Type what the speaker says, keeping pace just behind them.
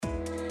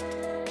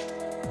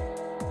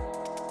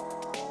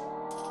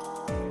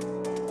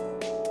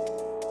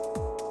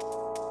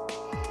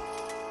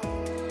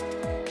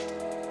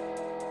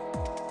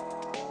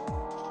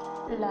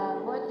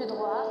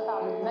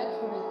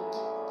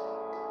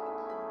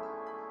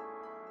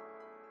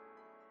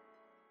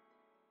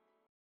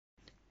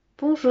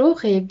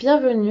Bonjour et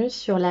bienvenue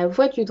sur La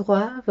Voix du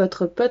droit,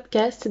 votre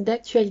podcast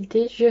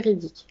d'actualité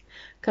juridique.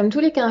 Comme tous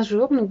les 15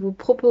 jours, nous vous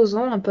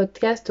proposons un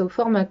podcast au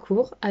format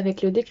court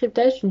avec le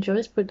décryptage d'une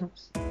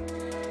jurisprudence.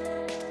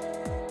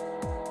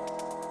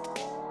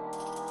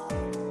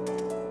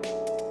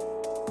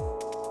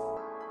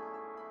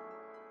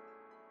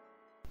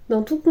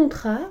 Dans tout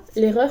contrat,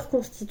 l'erreur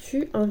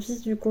constitue un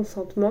vice du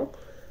consentement,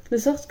 de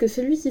sorte que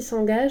celui qui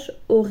s'engage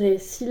aurait,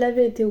 s'il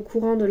avait été au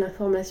courant de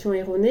l'information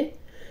erronée,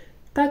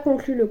 pas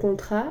conclu le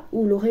contrat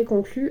ou l'aurait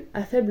conclu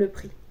à faible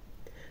prix.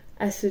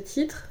 À ce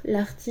titre,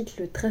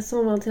 l'article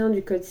 1321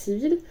 du Code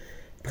civil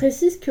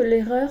précise que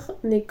l'erreur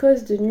n'est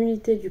cause de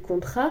nullité du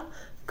contrat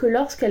que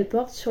lorsqu'elle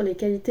porte sur les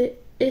qualités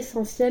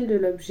essentielles de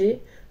l'objet,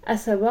 à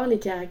savoir les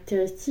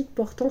caractéristiques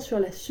portant sur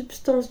la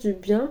substance du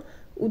bien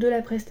ou de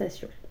la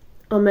prestation.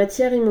 En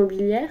matière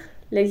immobilière,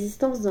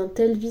 l'existence d'un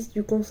tel vice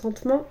du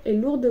consentement est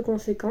lourde de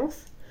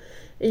conséquences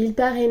et il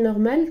paraît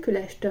normal que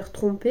l'acheteur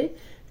trompé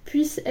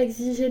puisse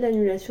exiger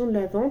l'annulation de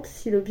la vente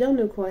si le bien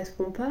ne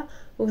correspond pas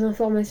aux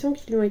informations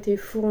qui lui ont été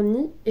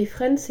fournies et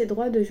freine ses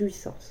droits de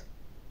jouissance.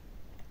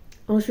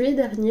 En juillet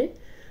dernier,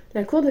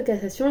 la Cour de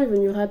cassation est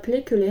venue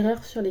rappeler que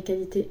l'erreur sur les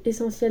qualités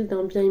essentielles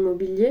d'un bien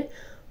immobilier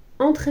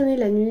entraînait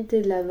la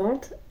nullité de la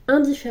vente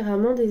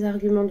indifféremment des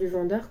arguments du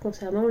vendeur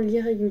concernant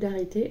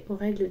l'irrégularité aux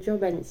règles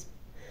d'urbanisme.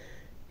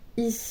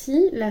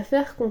 Ici,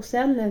 l'affaire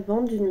concerne la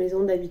vente d'une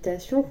maison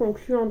d'habitation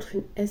conclue entre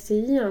une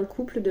SCI et un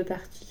couple de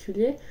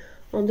particuliers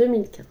en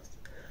 2015.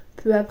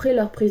 Peu après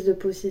leur prise de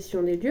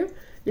possession des lieux,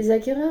 les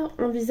acquéreurs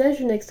envisagent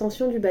une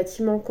extension du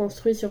bâtiment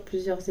construit sur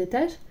plusieurs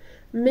étages,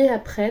 mais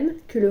apprennent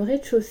que le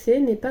rez-de-chaussée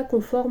n'est pas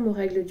conforme aux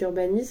règles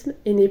d'urbanisme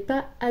et n'est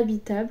pas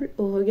habitable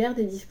au regard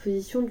des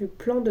dispositions du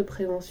plan de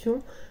prévention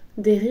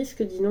des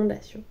risques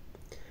d'inondation.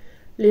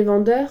 Les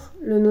vendeurs,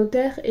 le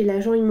notaire et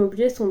l'agent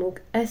immobilier sont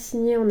donc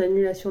assignés en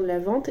annulation de la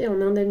vente et en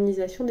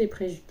indemnisation des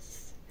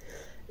préjudices.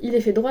 Il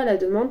est fait droit à la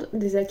demande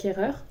des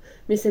acquéreurs,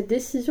 mais cette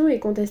décision est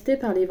contestée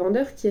par les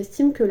vendeurs qui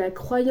estiment que la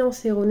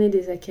croyance erronée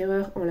des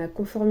acquéreurs en la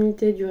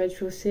conformité du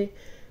rez-de-chaussée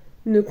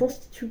ne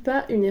constitue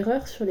pas une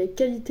erreur sur les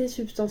qualités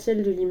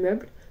substantielles de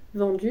l'immeuble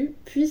vendu,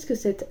 puisque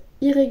cette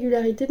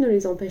irrégularité ne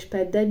les empêche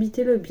pas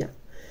d'habiter le bien.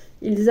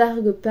 Ils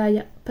arguent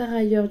par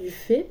ailleurs du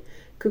fait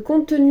que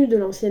compte tenu de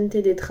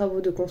l'ancienneté des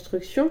travaux de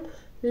construction,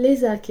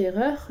 les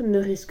acquéreurs ne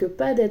risquent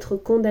pas d'être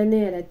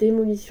condamnés à la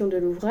démolition de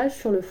l'ouvrage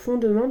sur le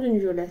fondement d'une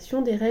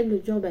violation des règles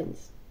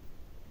d'urbanisme.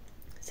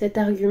 Cet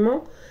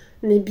argument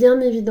n'est bien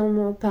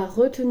évidemment pas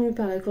retenu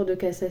par la Cour de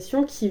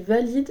cassation qui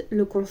valide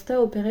le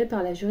constat opéré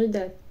par la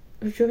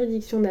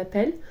juridiction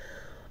d'appel,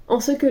 en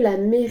ce que la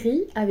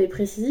mairie avait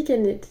précisé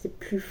qu'elle n'était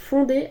plus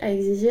fondée à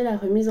exiger la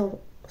remise en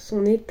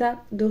son état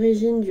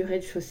d'origine du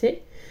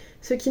rez-de-chaussée,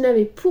 ce qui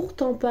n'avait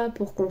pourtant pas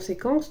pour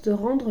conséquence de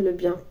rendre le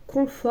bien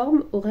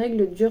conforme aux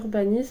règles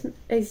d'urbanisme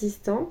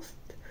existantes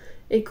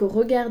et qu'au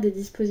regard des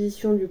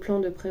dispositions du plan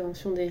de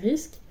prévention des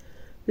risques,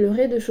 le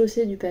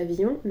rez-de-chaussée du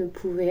pavillon ne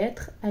pouvait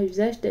être à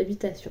usage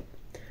d'habitation.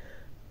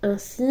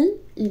 Ainsi,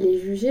 il est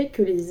jugé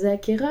que les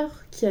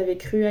acquéreurs qui avaient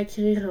cru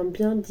acquérir un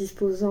bien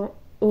disposant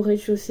au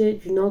rez-de-chaussée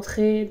d'une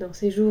entrée, d'un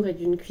séjour et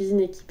d'une cuisine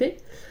équipée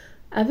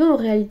avaient en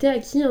réalité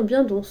acquis un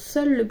bien dont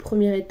seul le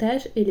premier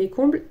étage et les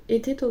combles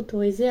étaient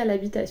autorisés à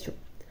l'habitation.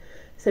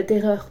 Cette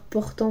erreur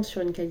portant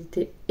sur une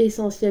qualité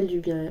essentielle du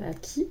bien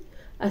acquis,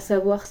 à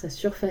savoir sa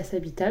surface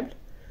habitable,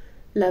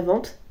 la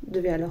vente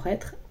devait alors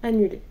être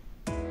annulée.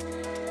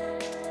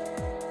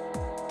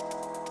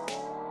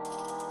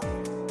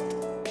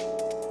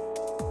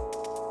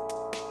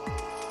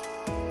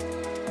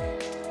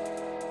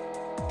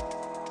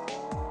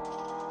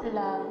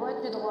 La voix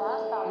du droit.